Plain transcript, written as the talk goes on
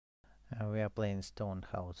We are playing Stone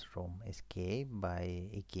House Room Escape by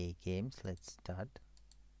EkeyGames. Let's start.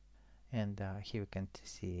 And here we can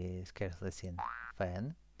see scarcely seen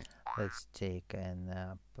fan. Let's take an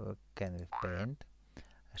can with paint,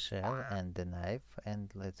 a shell and the knife,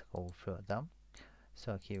 and let's go further.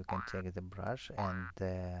 So here we can take the brush and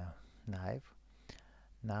the knife.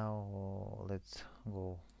 Now let's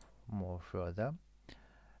go more further,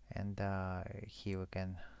 and here we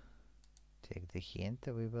can take the hint.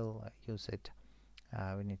 We will use it.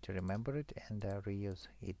 We need to remember it and reuse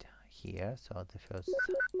it here. So the first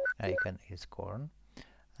icon is corn,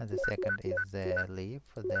 and the second is the leaf,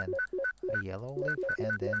 then a yellow leaf,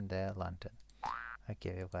 and then the lantern.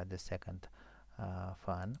 Okay, we've got the second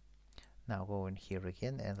fun. Now go in here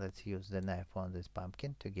again and let's use the knife on this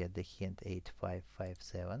pumpkin to get the hint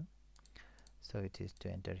 8557. So it is to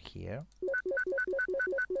enter here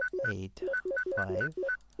 8, 5,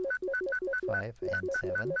 5 and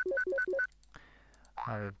 7.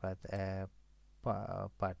 Now we've got a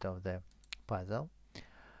part of the puzzle.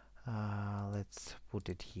 Let's put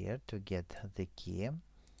it here to get the key.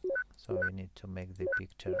 So we need to make the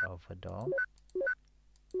picture of a door.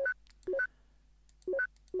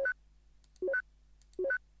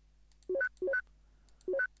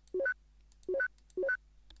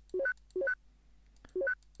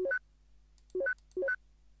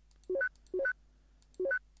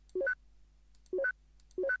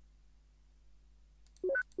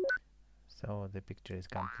 So the picture is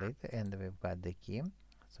complete and we've got the key,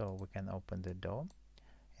 so we can open the door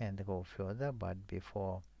and go further. But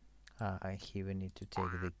before here we need to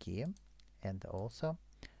take the key and also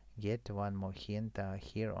get one more hint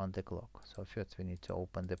here on the clock. So first we need to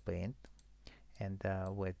open the paint and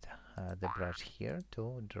wet the brush here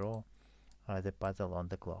to draw the puzzle on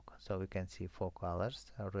the clock. So we can see 4 colors: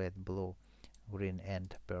 red, blue, green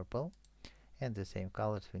and purple, and the same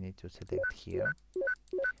colors we need to select here: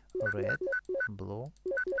 red, blue,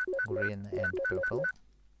 green and purple.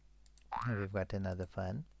 We've got another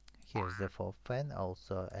fan. Here's the 4th fan,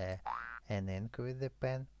 also an ink with the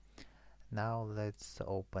pen. Now let's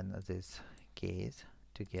open this case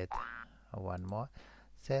to get one more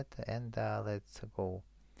set, and let's go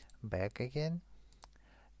back again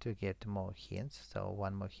to get more hints. So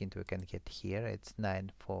one more hint we can get here, it's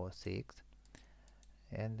 946,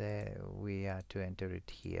 and we are to enter it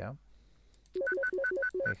here.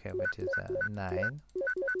 We have it is 9,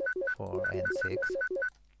 4 and 6.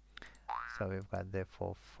 So we've got the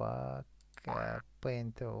 4th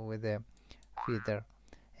paint with the feather,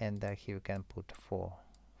 and here we can put 4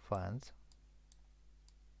 fans.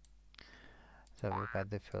 So we've got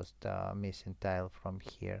the first missing tile from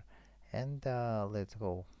here, and let's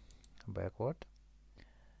go backward,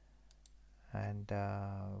 and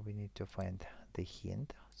we need to find the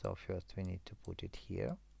hint. So first we need to put it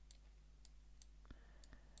here,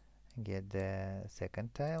 get the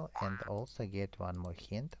second tile, and also get one more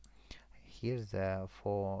hint. Here's the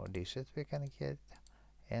 4 dishes we can get,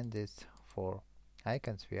 and these 4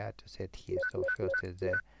 icons we are to set here. So first is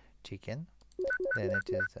the chicken, then it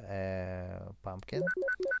is a pumpkin,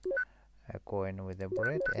 a coin with the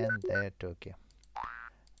bread, and the turkey.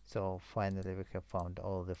 So finally we have found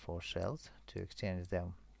all the 4 shells to exchange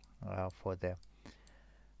them for the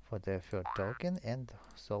third token and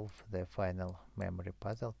solve the final memory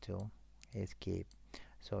puzzle to escape.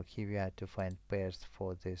 So here we are to find pairs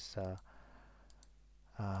for this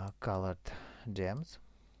colored gems: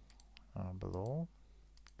 blue,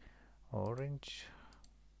 orange,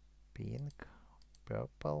 pink,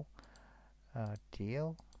 purple,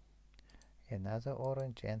 teal, another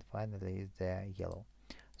orange, and finally is the yellow.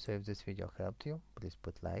 So if this video helped you, please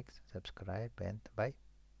put likes, subscribe, and bye.